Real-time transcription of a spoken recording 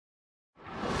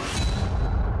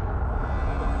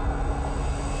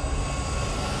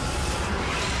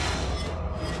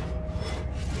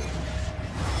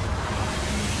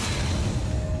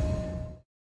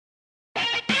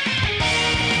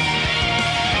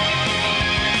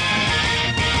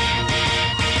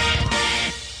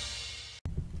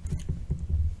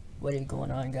What is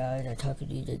going on, guys? I'm talking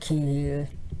to DJ King here.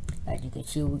 As you can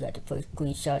see, we got the first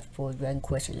screenshots for Dragon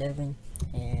Quest 11,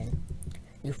 and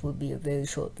this will be a very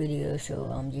short video, so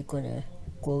I'm just gonna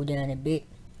go down a bit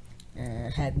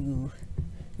and have you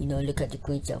look at the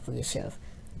screenshot for yourself.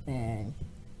 And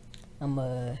I'm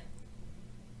well,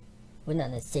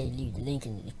 not necessarily leave the link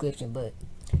in the description, but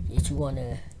if you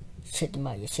wanna check them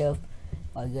out yourself,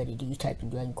 all you gotta do is type in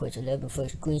Dragon Quest 11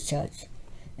 first screenshots,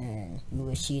 and you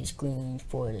will see the screen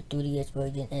for the 3DS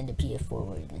version and the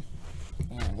PS4 version.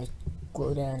 And let's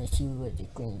go down and see what the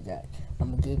screen got.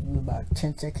 I'm gonna give you about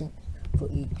 10 seconds for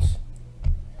each.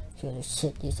 So let's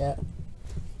check this out.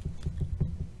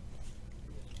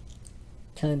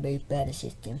 Turn-based battle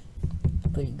system,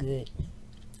 pretty good,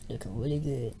 looking really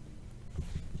good.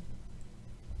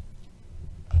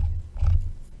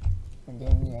 And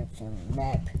then we have some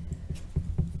map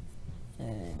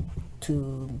and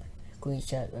two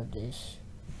screenshot of this,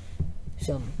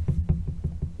 some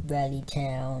Valley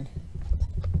Town,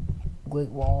 Great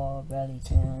Wall, Valley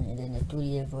Town, and then the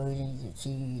 3D version. You can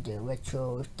see the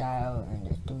retro style and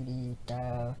the 3D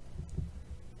style,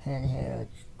 handheld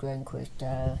Dragon Quest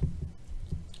style.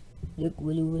 Look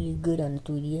really good on the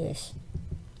 3DS,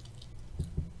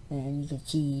 and you can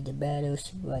see the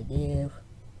battles right there.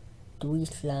 3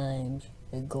 slimes,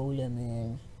 a golem,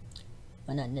 and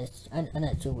I'm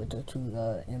not sure what the two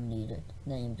enemies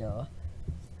names are.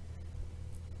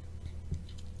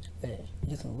 But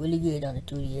looking really good on the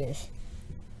 3DS.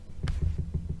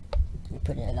 They're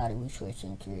putting a lot of resources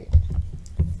into it.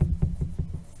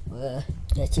 Well,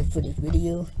 that's it for this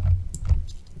video.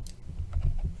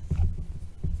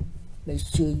 Make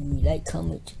sure you like,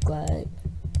 comment, subscribe,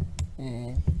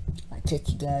 and I'll catch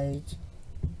you guys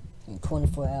in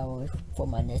 24 hours for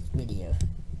my next video.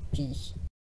 Peace.